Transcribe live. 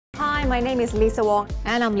my name is Lisa Wong.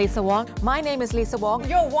 And I'm Lisa Wong. My name is Lisa Wong.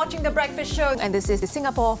 You're watching The Breakfast Show. And this is the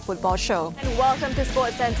Singapore Football Show. And welcome to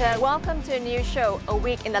Sports Centre. Welcome to a new show, A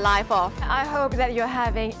Week in the Life of. I hope that you're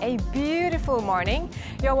having a beautiful morning.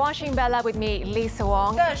 You're watching Bella with me, Lisa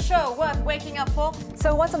Wong. The show worth waking up for.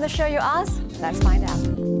 So what's on the show, you ask? Let's find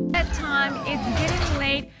out. Bedtime is getting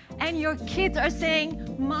late and your kids are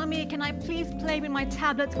saying, "Mommy, can I please play with my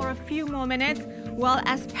tablets for a few more minutes?" Well,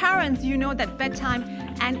 as parents, you know that bedtime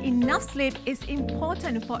and enough sleep is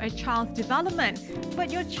important for a child's development.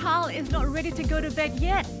 But your child is not ready to go to bed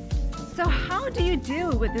yet. So how do you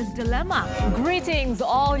deal with this dilemma? Greetings,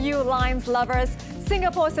 all you Lions lovers,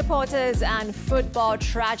 Singapore supporters and football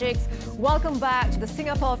tragics. Welcome back to the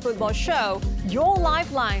Singapore Football Show, your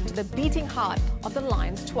lifeline to the beating heart of the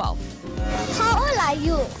Lions 12. How old are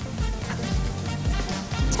you?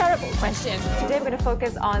 Terrible question. Today we're going to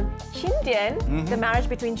focus on Chindian, the marriage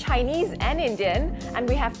between Chinese and Indian, and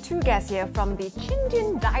we have two guests here from the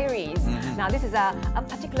Chindian Diaries. Now this is a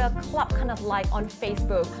particular club kind of like on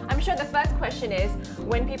Facebook. I'm sure the first question is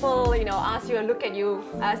when people ask you or look at you,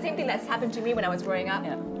 same thing that's happened to me when I was growing up.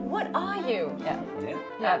 What are you?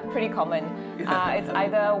 Yeah, pretty common. It's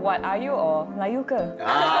either what are you or layu ke.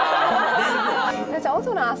 Let's also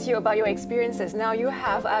want to ask you about your experiences. Now you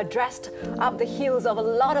have dressed up the heels of a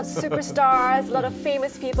lot of superstars, a lot of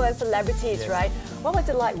famous people and celebrities, right? What was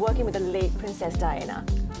it like working with the late Princess Diana?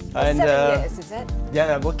 And, 7 years, is it?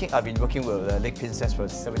 Yeah, I've been working with the late princess for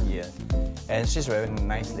 7 years. And she's a very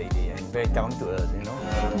nice lady and very down to earth,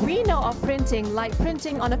 We know of printing like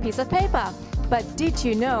printing on a piece of paper. But did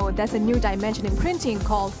you know there's a new dimension in printing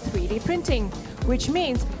called 3D printing, which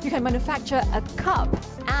means you can manufacture a cup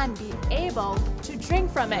and be able to drink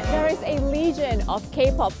from it. There is a legion of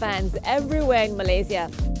K-pop fans everywhere in Malaysia.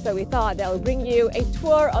 So we thought that will bring you a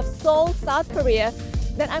tour of Seoul, South Korea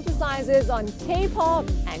that emphasizes on K-pop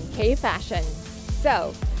and K-fashion.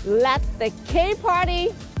 So let the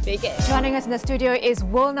K-party begin. Joining us in the studio is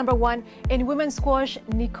world #1 in women's squash,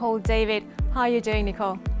 Nicole David. How are you doing,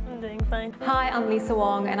 Nicole? Doing fine. Hi, I'm Lisa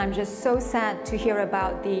Wong, and I'm just so sad to hear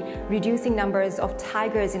about the reducing numbers of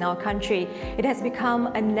tigers in our country. It has become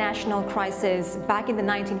a national crisis. Back in the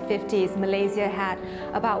 1950s, Malaysia had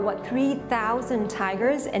about 3,000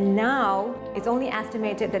 tigers, and now it's only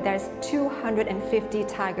estimated that there's 250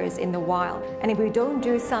 tigers in the wild. And if we don't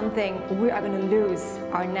do something, we are going to lose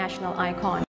our national icon.